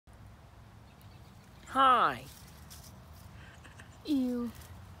Hi. Ew.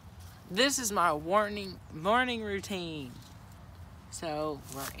 This is my morning routine. So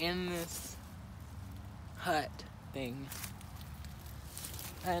we're in this hut thing.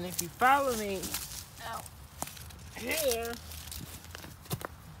 And if you follow me out here,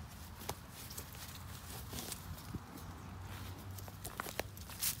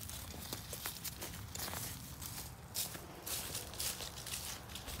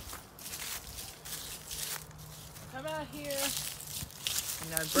 come out here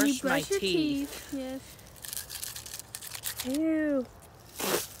and I brush my your teeth. Yes. Ew.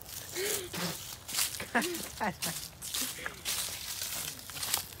 And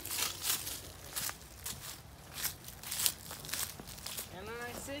then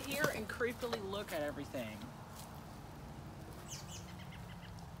I sit here and creepily look at everything.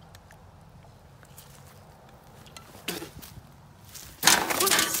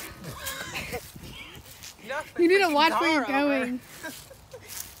 You need to watch where you're going.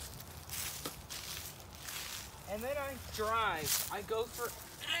 And then I drive. I go for...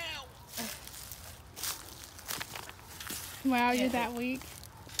 Ow! Wow, you're that weak.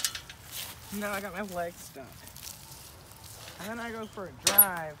 No, I got my legs stuck. And then I go for a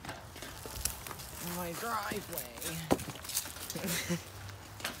drive in my driveway.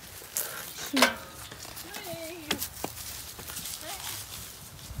 Hey.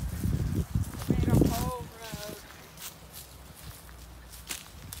 Made a whole road.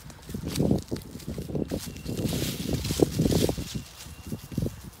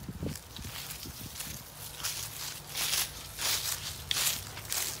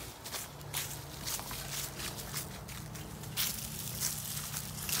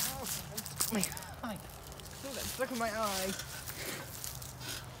 My eye. Still got stuck in my eye.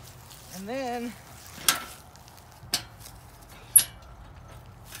 And then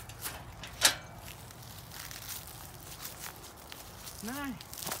I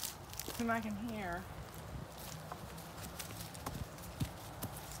come back in here.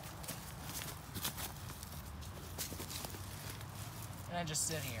 And I just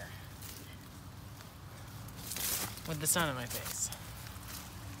sit here with the sun in my face.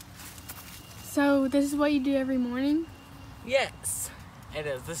 So this is what you do every morning? Yes, it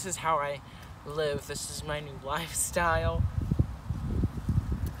is. This is how I live. This is my new lifestyle.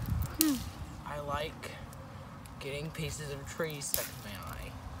 I like getting pieces of trees stuck in my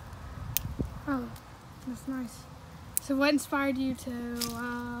eye. Oh, that's nice. So what inspired you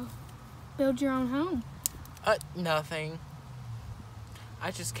to build your own home? Nothing.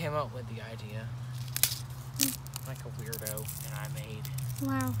 I just came up with the idea. Like a weirdo, and I made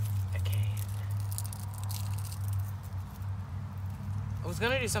Wow. a cave. I was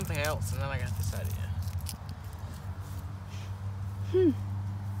gonna do something else, and then I got this idea. And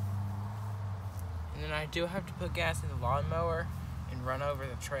then I do have to put gas in the lawnmower and run over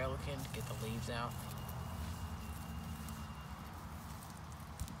the trail again to get the leaves out.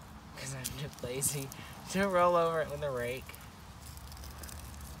 Because I'm too lazy to roll over it with a rake.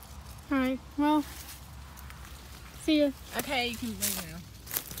 Alright, well, see ya. Okay, you can leave now.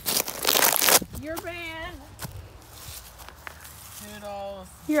 You're bad. Toodles.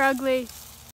 You're ugly.